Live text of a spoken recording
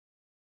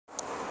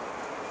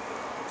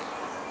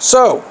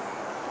So,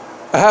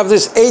 I have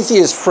this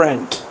atheist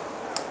friend,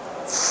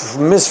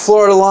 Miss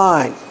Florida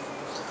Line.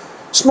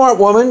 Smart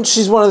woman.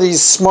 She's one of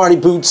these smarty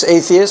boots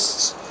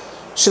atheists.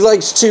 She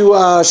likes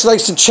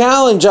to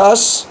challenge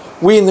us,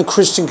 we in the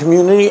Christian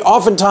community,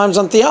 oftentimes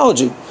on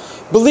theology.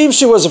 Believes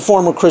she was a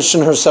former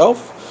Christian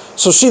herself,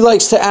 so she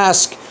likes to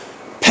ask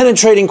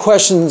penetrating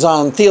questions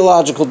on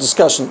theological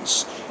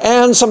discussions.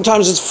 And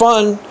sometimes it's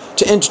fun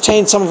to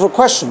entertain some of her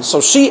questions.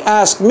 So she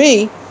asked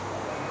me,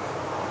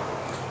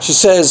 she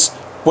says,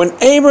 when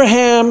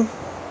Abraham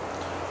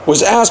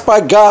was asked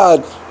by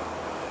God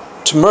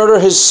to murder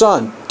his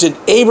son, did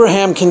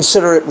Abraham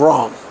consider it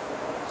wrong?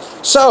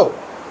 So,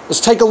 let's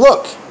take a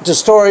look at the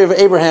story of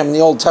Abraham in the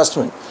Old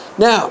Testament.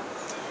 Now,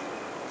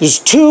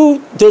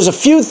 there's a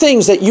few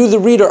things that you, the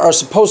reader, are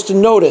supposed to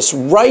notice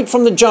right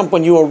from the jump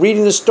when you are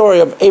reading the story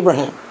of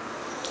Abraham.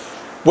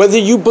 Whether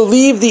you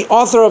believe the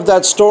author of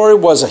that story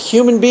was a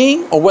human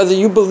being, or whether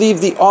you believe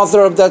the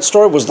author of that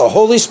story was the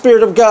Holy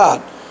Spirit of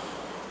God,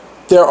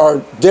 there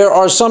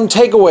are some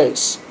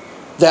takeaways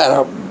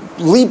that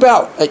leap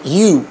out at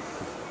you,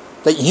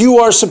 that you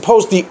are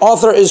supposed, the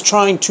author is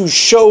trying to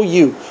show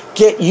you,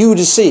 get you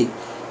to see.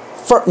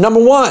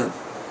 Number one,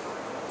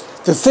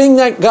 the thing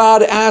that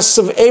God asks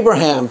of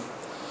Abraham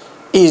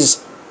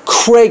is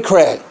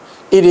cray-cray.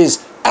 It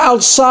is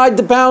outside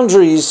the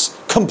boundaries,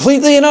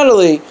 completely and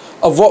utterly,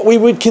 of what we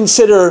would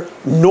consider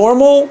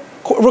normal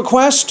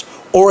request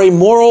or a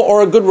moral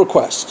or a good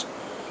request.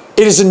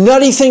 It is a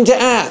nutty thing to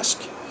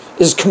ask.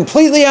 It is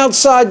completely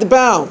outside the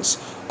bounds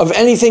of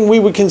anything we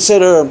would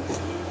consider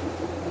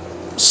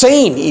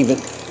sane even.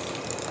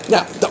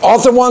 Now, the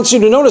author wants you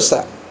to notice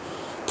that.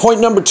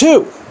 Point number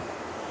two,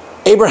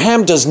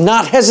 Abraham does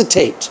not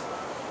hesitate.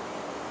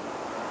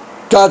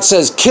 God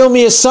says, kill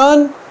me a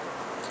son.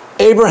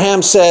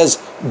 Abraham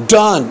says,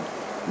 done.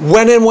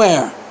 When and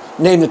where?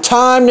 Name the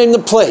time, name the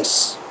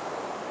place.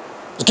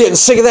 He's getting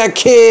sick of that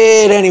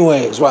kid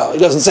anyways. Well, he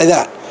doesn't say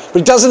that, but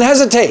he doesn't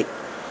hesitate.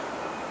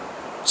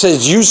 He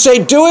says, you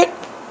say do it,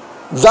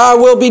 thy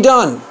will be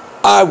done.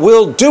 I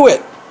will do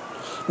it.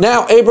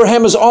 Now,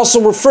 Abraham is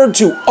also referred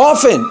to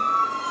often.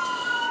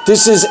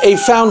 This is a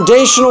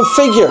foundational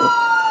figure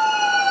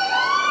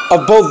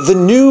of both the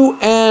New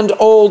and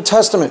Old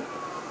Testament.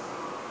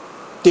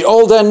 The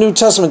Old and New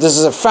Testament. This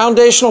is a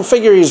foundational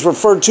figure. He's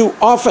referred to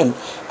often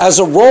as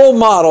a role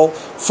model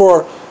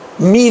for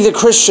me, the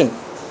Christian.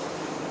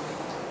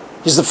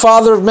 He's the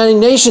father of many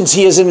nations.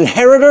 He is an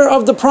inheritor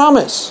of the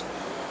promise.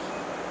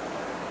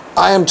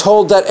 I am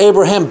told that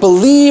Abraham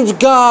believed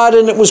God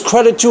and it was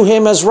credited to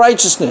him as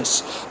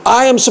righteousness.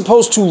 I am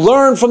supposed to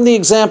learn from the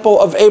example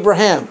of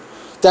Abraham.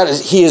 That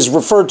is, he is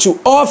referred to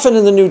often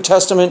in the New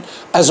Testament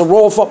as a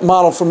role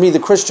model for me, the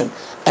Christian.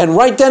 And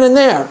right then and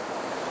there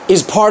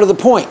is part of the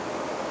point.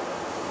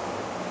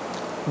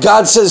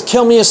 God says,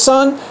 kill me a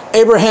son.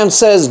 Abraham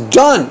says,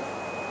 done.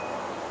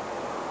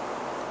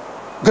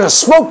 I'm going to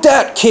smoke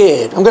that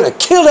kid. I'm going to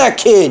kill that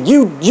kid.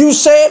 You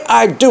say it,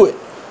 I do it.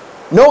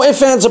 No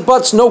ifs, ands, or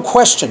buts, no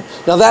question.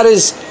 Now that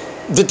is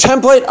the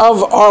template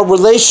of our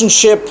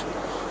relationship,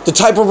 the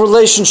type of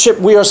relationship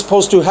we are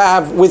supposed to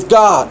have with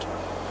God.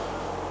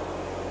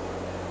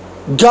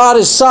 God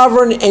is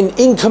sovereign and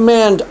in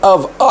command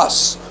of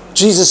us.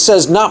 Jesus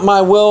says, not my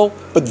will,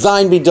 but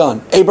thine be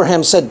done.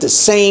 Abraham said the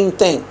same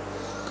thing.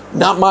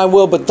 Not my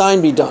will, but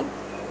thine be done.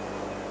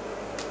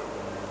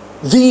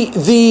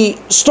 The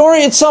story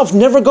itself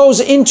never goes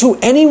into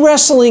any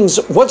wrestlings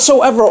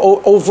whatsoever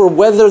over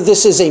whether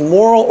this is a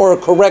moral or a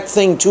correct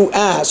thing to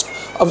ask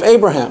of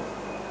Abraham.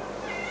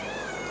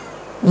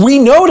 We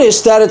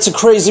notice that it's a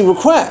crazy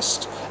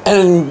request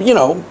and, you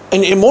know,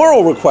 an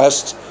immoral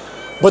request,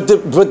 but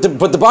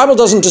the Bible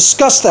doesn't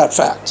discuss that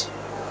fact.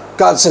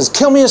 God says,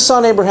 kill me a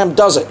son. Abraham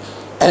does it.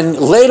 And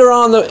later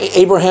on,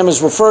 Abraham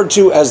is referred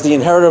to as the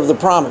inheritor of the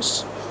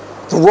promise,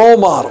 the role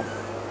model.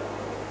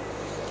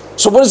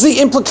 So what is the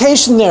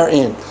implication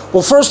therein?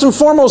 Well, first and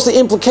foremost, the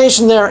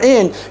implication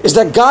therein is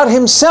that God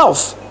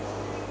himself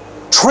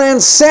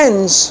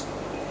transcends,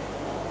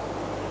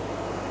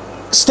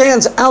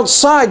 stands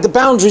outside the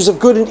boundaries of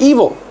good and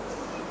evil,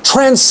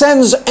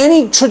 transcends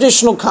any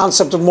traditional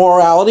concept of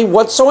morality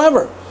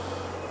whatsoever.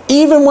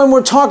 Even when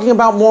we're talking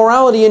about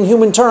morality in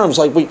human terms,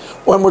 like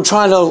when we're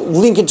trying to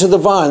link it to the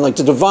divine, like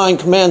the divine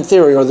command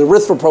theory or the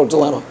Erythropoet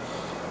dilemma,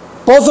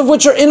 both of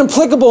which are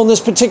inapplicable in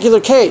this particular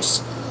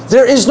case.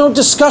 There is no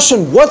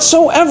discussion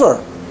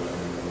whatsoever,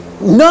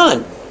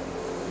 none,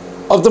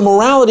 of the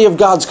morality of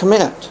God's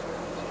command.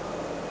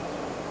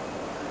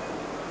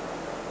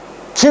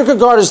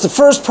 Kierkegaard is the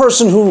first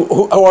person who,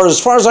 or as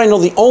far as I know,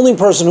 the only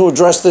person who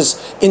addressed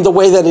this in the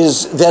way that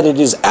it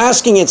is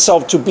asking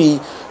itself to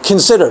be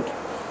considered.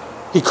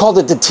 He called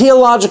it the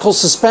teleological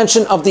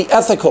suspension of the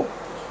ethical.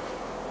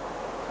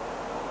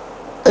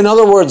 In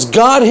other words,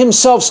 God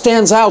himself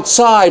stands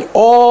outside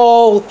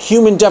all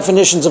human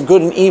definitions of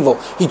good and evil.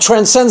 He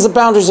transcends the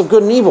boundaries of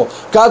good and evil.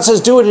 God says,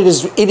 do it,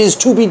 it is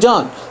to be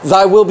done.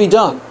 Thy will be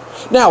done.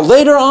 Now,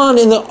 later on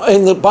in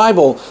the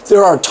Bible,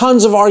 there are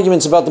tons of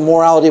arguments about the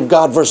morality of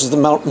God versus the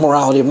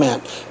morality of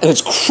man. And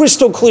it's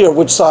crystal clear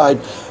which side,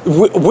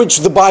 which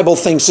the Bible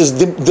thinks is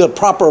the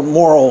proper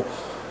moral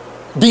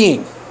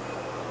being.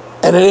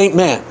 And it ain't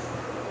man.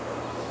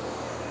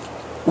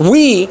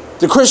 We,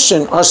 the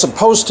Christian, are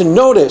supposed to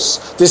notice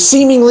the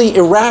seemingly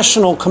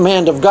irrational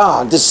command of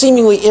God, the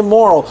seemingly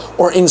immoral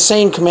or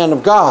insane command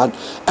of God,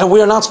 and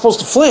we are not supposed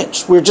to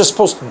flinch. We're just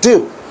supposed to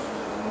do.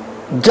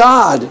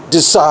 God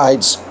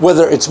decides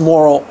whether it's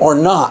moral or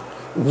not.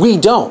 We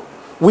don't.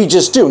 We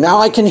just do. Now,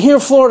 I can hear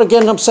Florida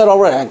getting upset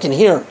already. I can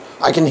hear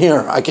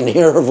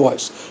her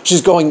voice.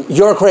 She's going,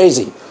 "You're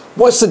crazy.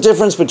 What's the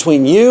difference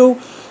between you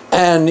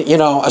and, you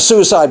know, a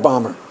suicide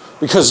bomber?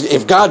 Because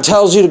if God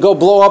tells you to go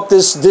blow up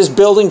this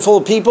building full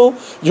of people,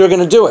 you're going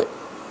to do it."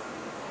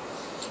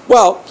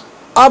 Well,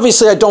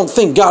 obviously I don't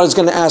think God is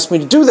going to ask me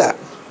to do that.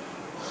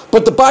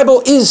 But the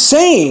Bible is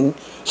saying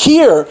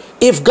here,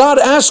 if God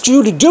asks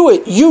you to do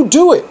it, you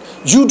do it.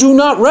 You do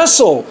not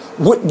wrestle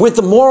with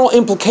the moral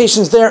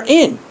implications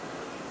therein.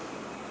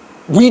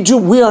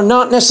 We are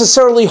not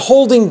necessarily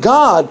holding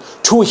God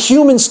to a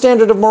human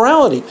standard of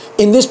morality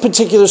in this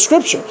particular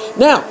scripture.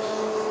 Now,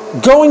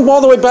 going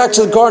all the way back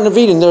to the Garden of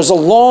Eden, there's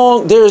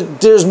more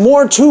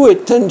to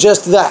it than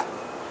just that.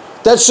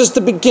 That's just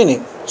the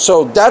beginning.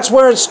 So that's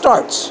where it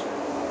starts.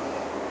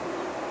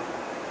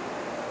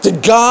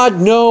 Did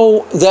God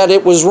know that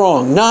it was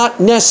wrong?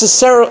 Not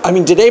necessarily. I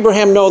mean, did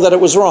Abraham know that it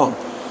was wrong?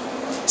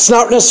 It's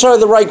not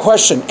necessarily the right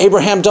question.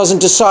 Abraham doesn't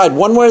decide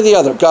one way or the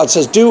other. God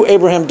says do,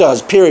 Abraham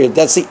does, period.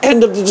 That's the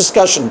end of the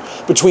discussion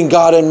between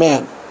God and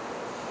man.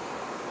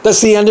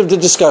 That's the end of the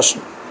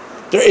discussion.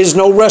 There is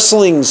no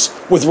wrestlings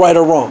with right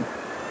or wrong.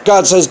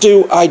 God says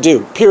do, I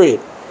do, period.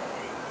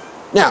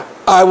 Now,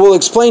 I will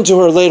explain to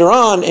her later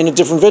on in a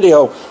different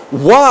video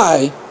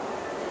why,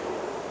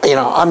 you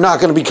know, I'm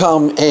not going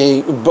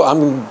to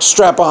I'm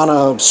strap on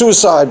a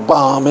suicide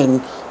bomb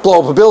and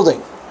blow up a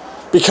building.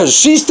 Because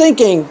she's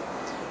thinking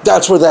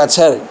that's where that's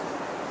heading.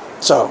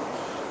 So,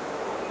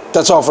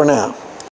 that's all for now.